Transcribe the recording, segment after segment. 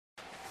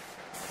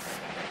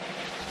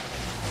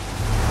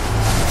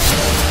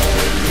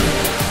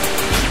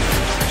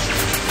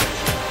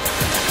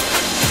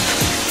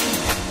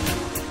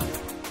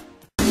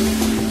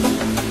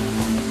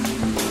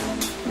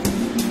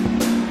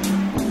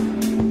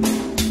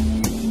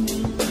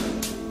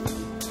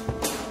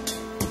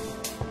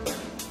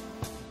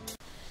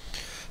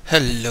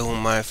Hello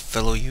my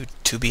fellow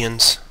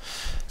YouTubians.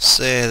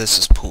 Say this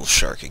is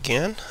PoolShark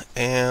again,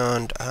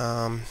 and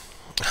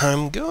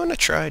I'm going to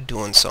try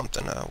doing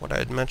something, what I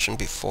had mentioned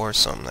before,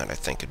 something that I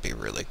think would be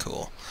really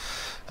cool.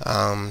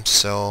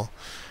 So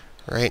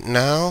right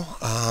now,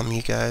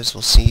 you guys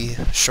will see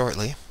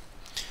shortly,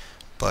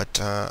 but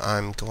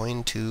I'm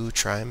going to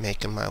try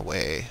making my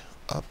way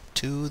up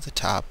to the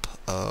top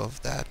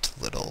of that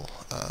little,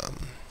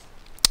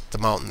 the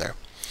mountain there.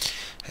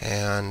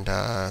 And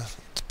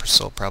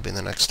so probably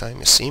the next time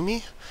you see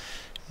me,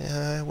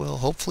 I will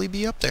hopefully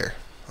be up there.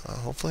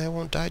 Hopefully I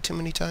won't die too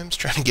many times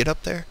trying to get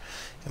up there.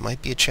 It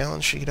might be a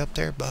challenge to get up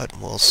there,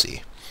 but we'll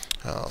see.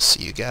 I'll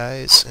see you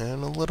guys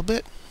in a little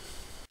bit.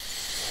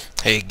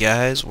 Hey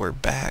guys, we're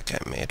back. I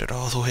made it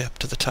all the way up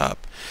to the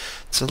top.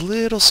 It's a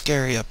little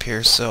scary up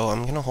here, so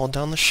I'm going to hold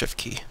down the shift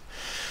key.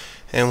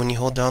 And when you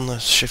hold down the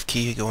shift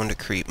key, you go into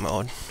creep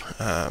mode.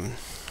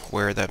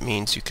 Where that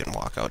means you can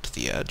walk out to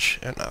the edge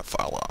and not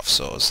fall off.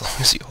 So as long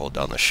as you hold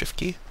down the shift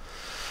key,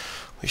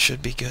 we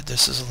should be good.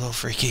 This is a little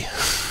freaky.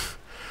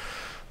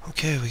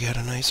 Okay, we got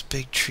a nice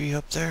big tree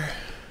up there.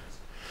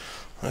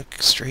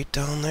 Look straight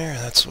down there.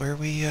 That's where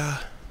we,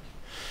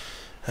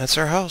 that's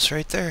our house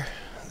right there.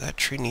 That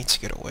tree needs to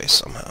get away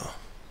somehow.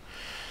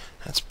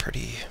 That's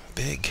pretty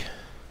big.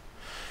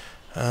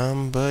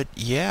 But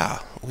yeah,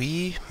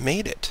 we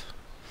made it.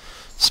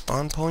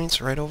 Spawn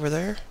point's right over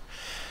there.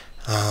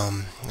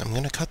 I'm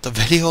going to cut the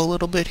video a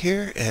little bit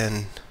here,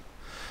 and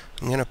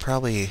I'm going to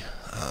probably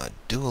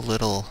do a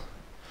little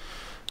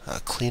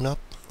cleanup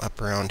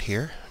up around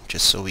here,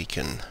 just so we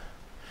can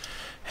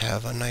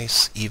have a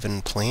nice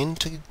even plane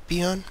to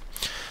be on.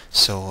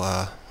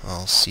 So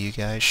I'll see you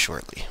guys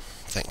shortly.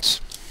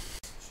 Thanks.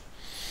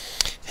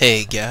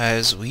 Hey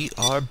guys, we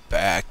are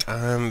back.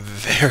 I'm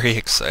very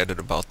excited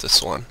about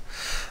this one.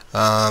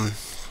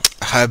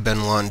 I've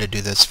been wanting to do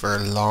this for a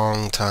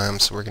long time,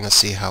 so we're going to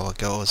see how it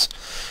goes.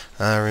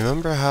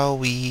 Remember how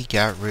we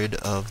got rid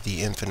of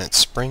the infinite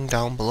spring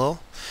down below?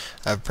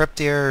 I've prepped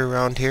the area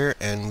around here,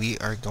 and we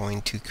are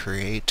going to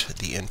create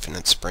the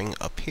infinite spring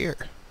up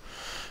here.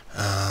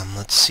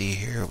 Let's see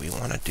here. We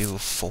want to do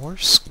 4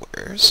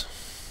 squares.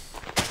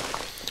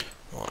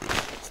 1,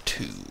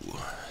 2,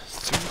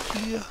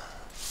 3,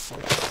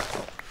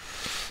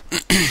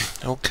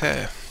 4.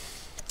 Okay.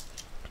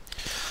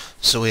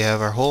 So we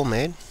have our hole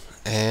made,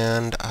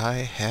 and I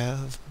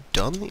have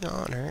done the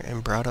honor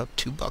and brought up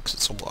 2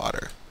 buckets of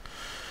water.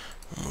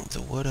 Move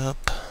the wood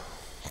up,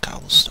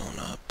 cobblestone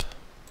up.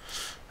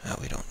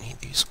 We don't need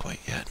these quite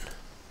yet.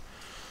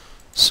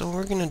 So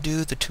we're going to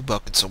do the 2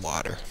 buckets of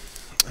water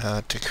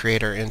to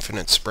create our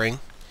infinite spring.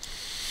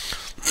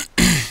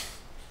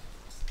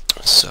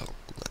 So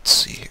let's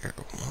see here.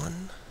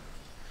 1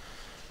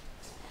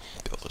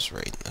 goes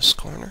right in this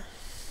corner.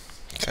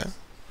 Okay.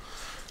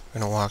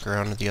 We're going to walk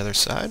around to the other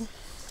side.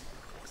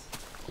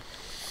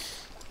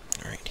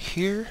 Right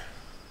here.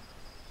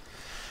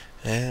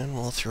 And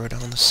we'll throw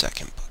down the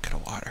second bucket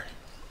of water.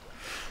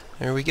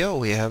 There we go.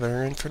 We have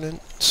our infinite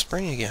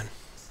spring again.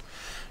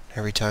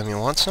 Every time you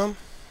want some,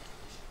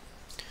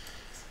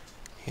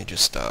 you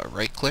just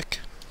right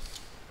click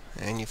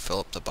and you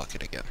fill up the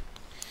bucket again.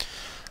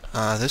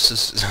 This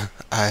is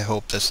I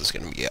hope this is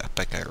going to be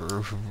epic. I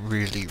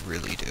really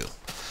do.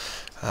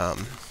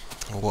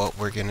 What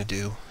we're going to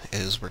do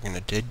is we're going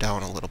to dig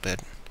down a little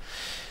bit,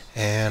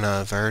 and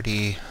I've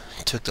already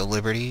took the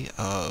liberty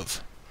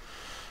of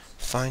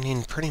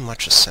finding pretty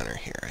much a center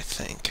here, I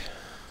think.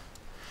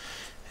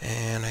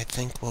 And I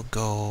think we'll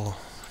go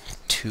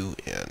 2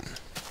 in.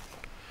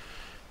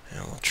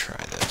 And we'll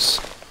try this.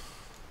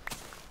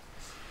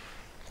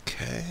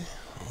 Okay,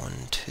 1,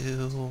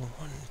 2,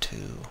 1, 2.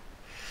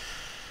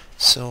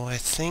 So I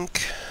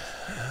think,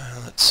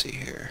 let's see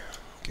here.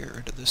 Get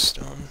rid of this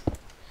stone.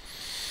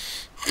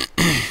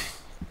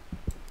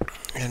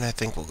 And I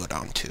think we'll go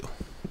down 2.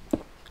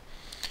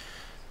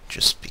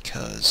 Just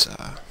because,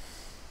 I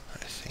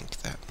think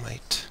that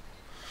might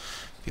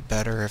be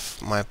better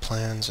if my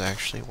plans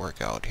actually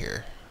work out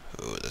here.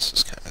 Ooh, this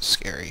is kind of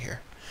scary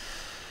here.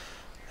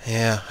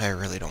 Yeah, I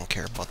really don't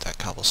care about that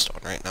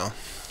cobblestone right now.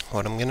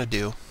 What I'm going to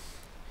do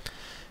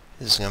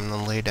is I'm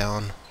going to lay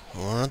down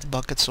 1 of the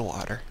buckets of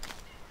water.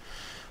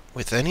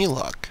 With any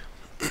luck,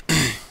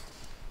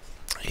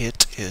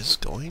 it is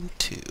going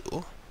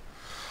to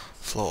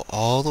flow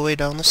all the way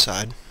down the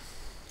side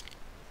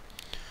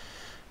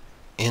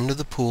into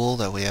the pool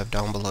that we have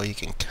down below. You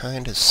can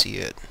kind of see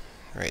it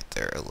right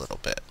there a little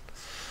bit,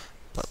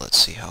 but let's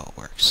see how it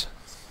works.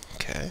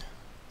 Okay,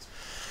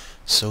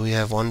 so we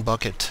have 1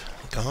 bucket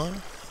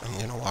gone. I'm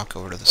going to walk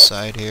over to the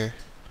side here.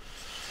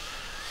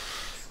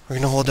 We're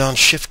going to hold down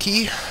shift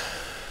key.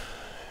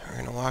 We're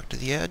going to walk to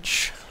the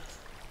edge,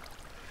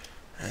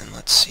 and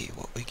let's see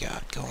what we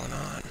got going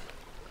on.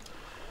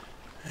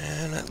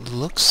 And it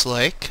looks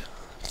like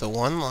the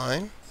 1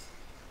 line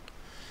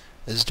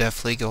is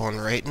definitely going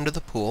right into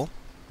the pool,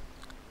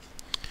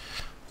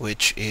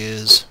 which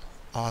is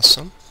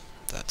awesome.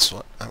 That's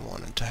what I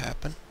wanted to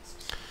happen.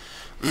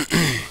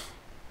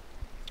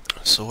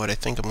 So what I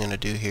think I'm going to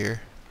do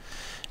here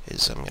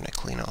is I'm going to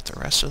clean out the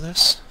rest of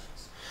this,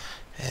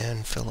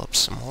 And fill up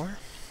some more.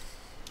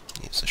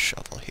 Use a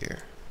shovel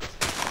here.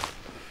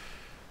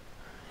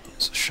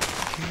 Use a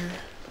shovel here.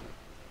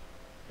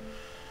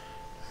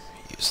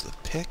 Use the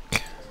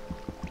pick.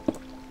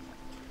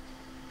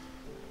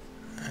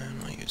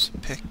 And we'll use a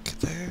pick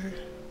there.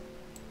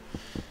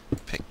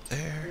 Pick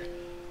there.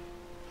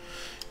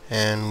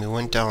 And we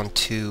went down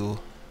to...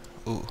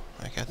 Ooh,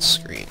 I got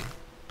screen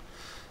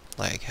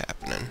lag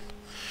happening.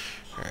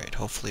 Alright,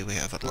 hopefully we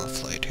have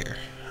enough light here.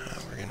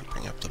 We're going to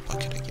bring up the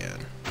bucket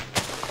again.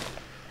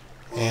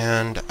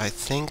 And I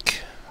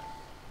think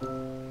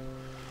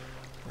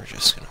we're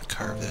just going to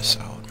carve this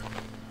out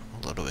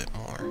a little bit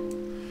more.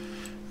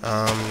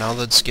 Now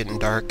that it's getting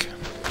dark,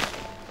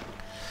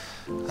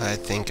 I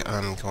think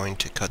I'm going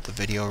to cut the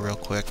video real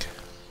quick.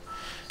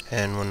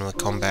 And when we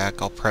come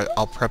back, I'll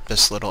prep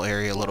this little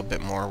area a little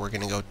bit more. We're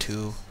going to go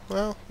to,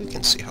 well, we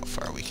can see how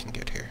far we can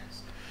get here.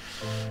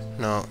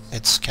 No,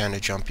 it's kind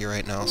of jumpy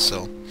right now,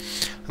 so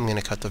I'm going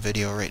to cut the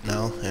video right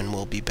now, and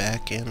we'll be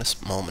back in a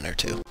moment or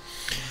two.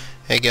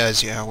 Hey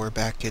guys, yeah, we're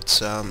back.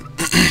 It's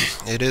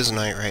it is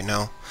night right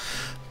now,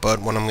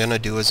 but what I'm gonna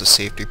do as a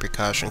safety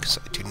precaution, because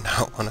I do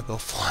not want to go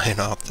flying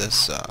off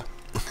this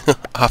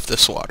off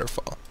this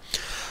waterfall,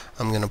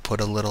 I'm gonna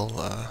put a little.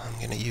 I'm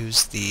gonna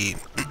use the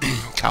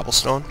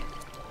cobblestone,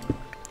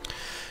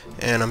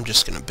 and I'm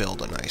just gonna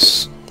build a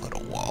nice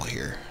little wall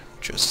here,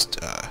 just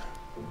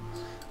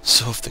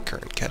so if the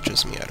current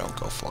catches me, I don't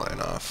go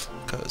flying off,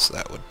 because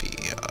that would be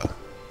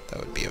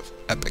an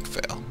epic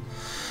fail.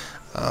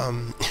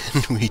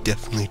 We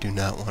definitely do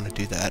not want to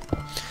do that.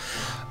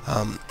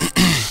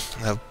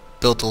 I've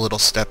built a little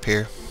step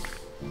here,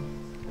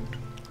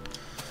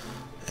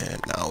 and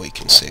now we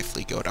can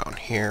safely go down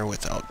here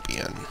without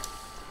being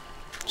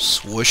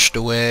swooshed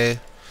away,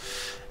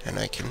 and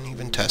I can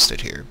even test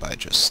it here by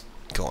just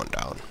going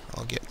down.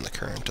 I'll get in the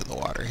current of the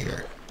water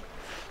here.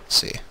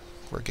 See,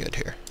 we're good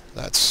here.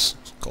 That's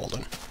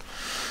golden.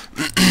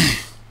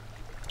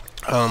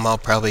 I'll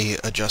probably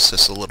adjust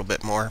this a little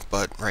bit more,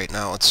 but right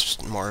now it's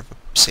just more of a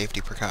safety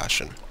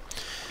precaution.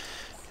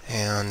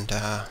 And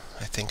I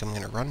think I'm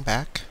going to run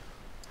back,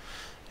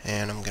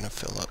 and I'm going to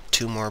fill up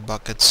 2 more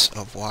buckets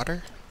of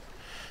water,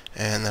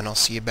 and then I'll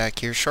see you back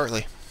here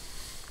shortly.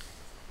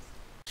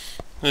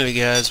 Hey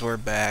guys, we're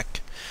back.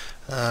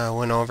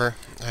 Went over,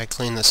 I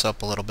cleaned this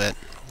up a little bit.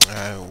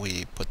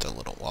 We put the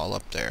little wall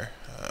up there,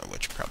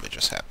 which probably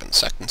just happened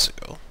seconds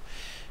ago,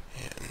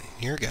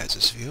 in your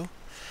guys' view.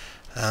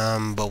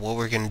 But what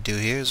we're going to do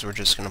here is we're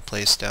just going to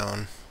place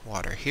down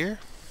water here,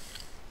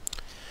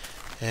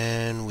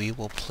 and we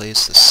will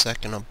place the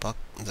second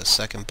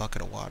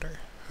bucket of water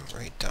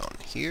right down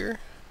here.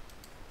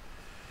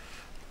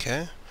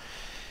 Okay,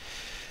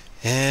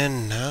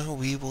 and now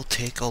we will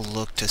take a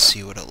look to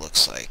see what it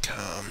looks like.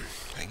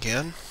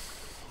 Again,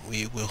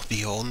 we will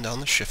be holding down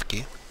the shift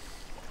key,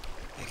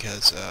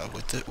 because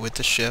with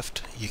the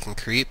shift you can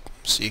creep,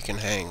 so you can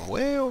hang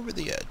way over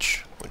the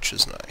edge, which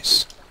is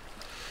nice.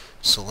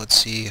 So let's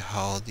see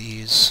how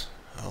these,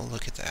 oh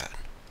look at that.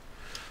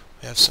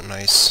 We have some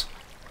nice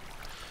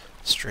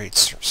straight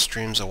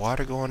streams of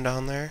water going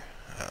down there.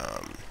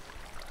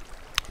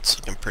 It's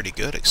looking pretty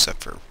good,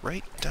 except for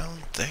right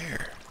down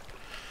there.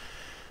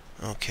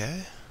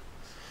 Okay.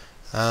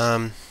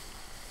 I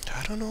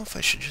don't know if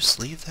I should just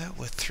leave that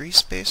with 3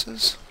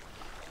 spaces.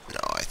 No,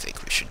 I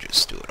think we should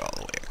just do it all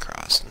the way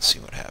across and see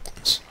what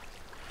happens.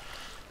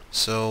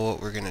 So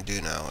what we're going to do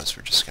now is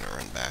we're just going to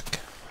run back.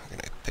 We're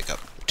going to pick up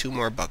 2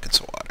 more buckets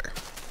of water.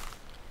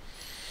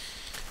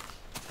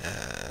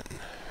 And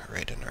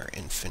right in our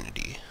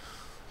infinity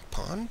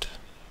pond.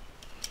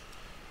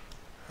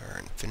 Or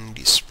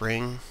infinity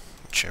spring,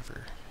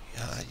 whichever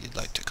you'd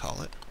like to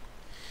call it.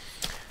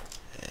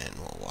 And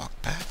we'll walk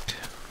back.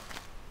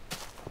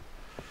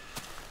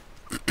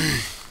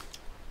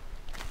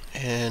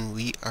 And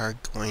we are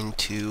going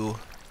to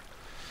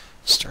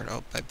start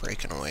out by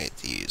breaking away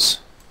these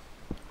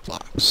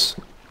blocks.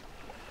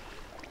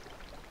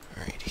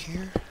 Right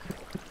here,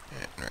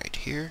 and right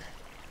here.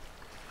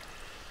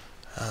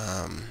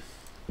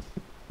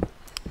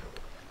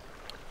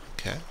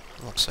 Okay,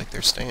 looks like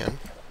they're staying.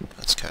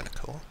 That's kind of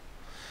cool.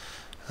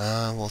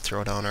 We'll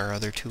throw down our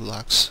other 2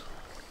 blocks,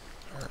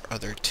 our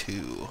other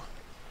 2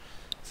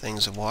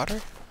 things of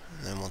water,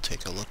 and then we'll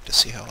take a look to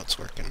see how it's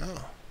working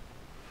now.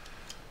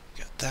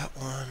 Got that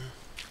one.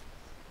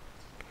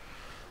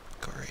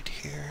 Go right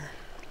here.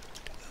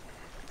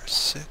 Number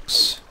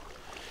 6.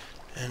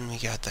 And we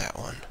got that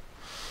one.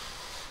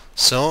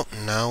 So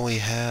now we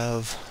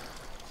have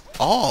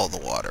all the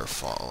water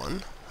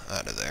fallen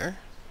out of there,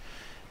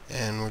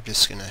 and we're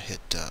just gonna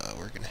hit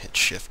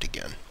shift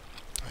again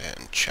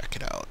and check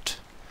it out.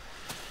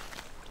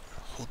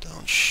 Hold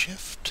down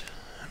shift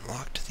and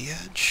walk to the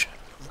edge.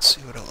 Let's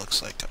see what it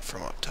looks like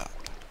from up top.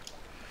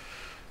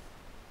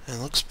 It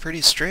looks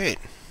pretty straight.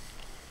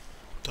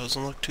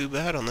 Doesn't look too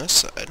bad on this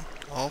side.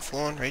 All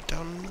flowing right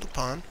down into the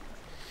pond,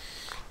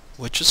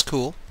 which is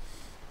cool.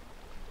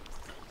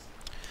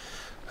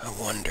 I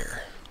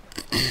wonder,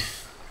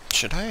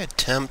 should I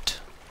attempt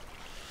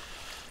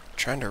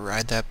trying to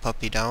ride that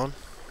puppy down?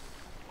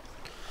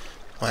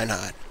 Why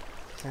not?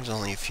 There's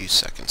only a few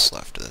seconds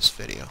left of this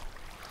video.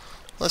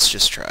 Let's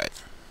just try it.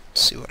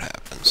 See what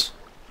happens.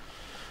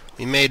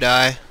 We may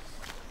die,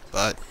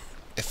 but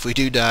if we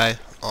do die,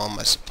 all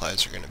my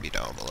supplies are going to be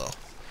down below.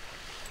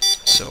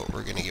 So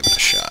we're going to give it a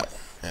shot.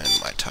 And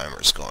my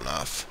timer's going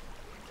off.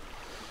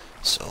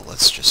 So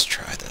let's just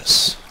try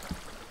this.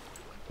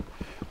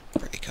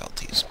 Break out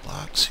these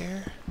blocks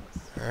here.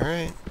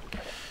 Alright.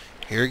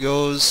 Here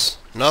goes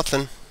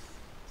nothing.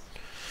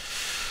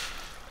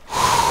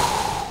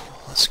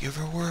 Let's give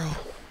her a whirl.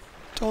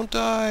 Don't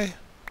die.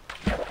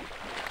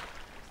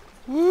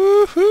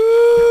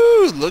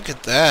 Woohoo! Look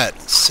at that.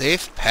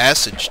 Safe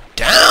passage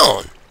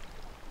down!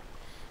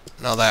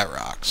 Now that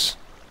rocks.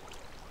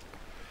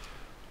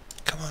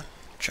 Come on.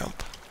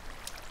 Jump.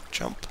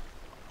 Jump.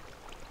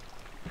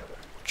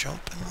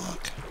 Jump and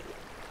walk.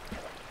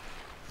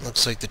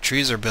 Looks like the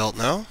trees are built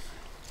now.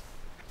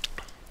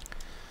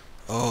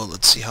 Oh,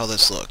 let's see how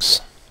this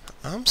looks.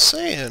 I'm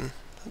saying,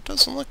 it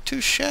doesn't look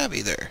too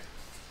shabby there.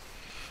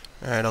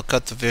 Alright, I'll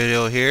cut the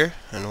video here,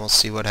 and we'll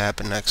see what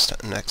happened next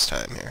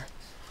time here.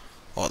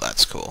 Oh,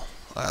 that's cool.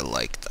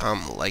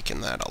 I'm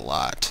liking that a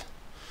lot.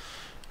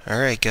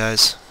 Alright,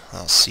 guys.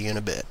 I'll see you in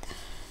a bit.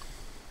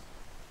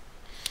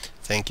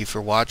 Thank you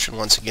for watching.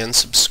 Once again,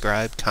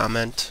 subscribe,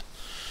 comment,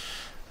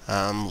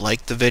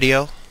 like the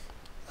video.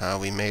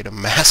 We made a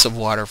massive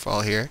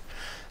waterfall here.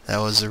 That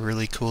was a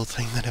really cool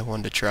thing that I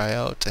wanted to try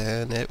out,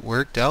 and it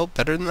worked out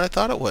better than I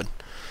thought it would.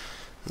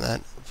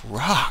 That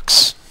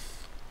rocks.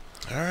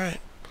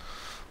 Alright.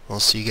 We'll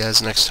see you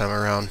guys next time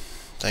around.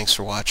 Thanks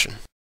for watching.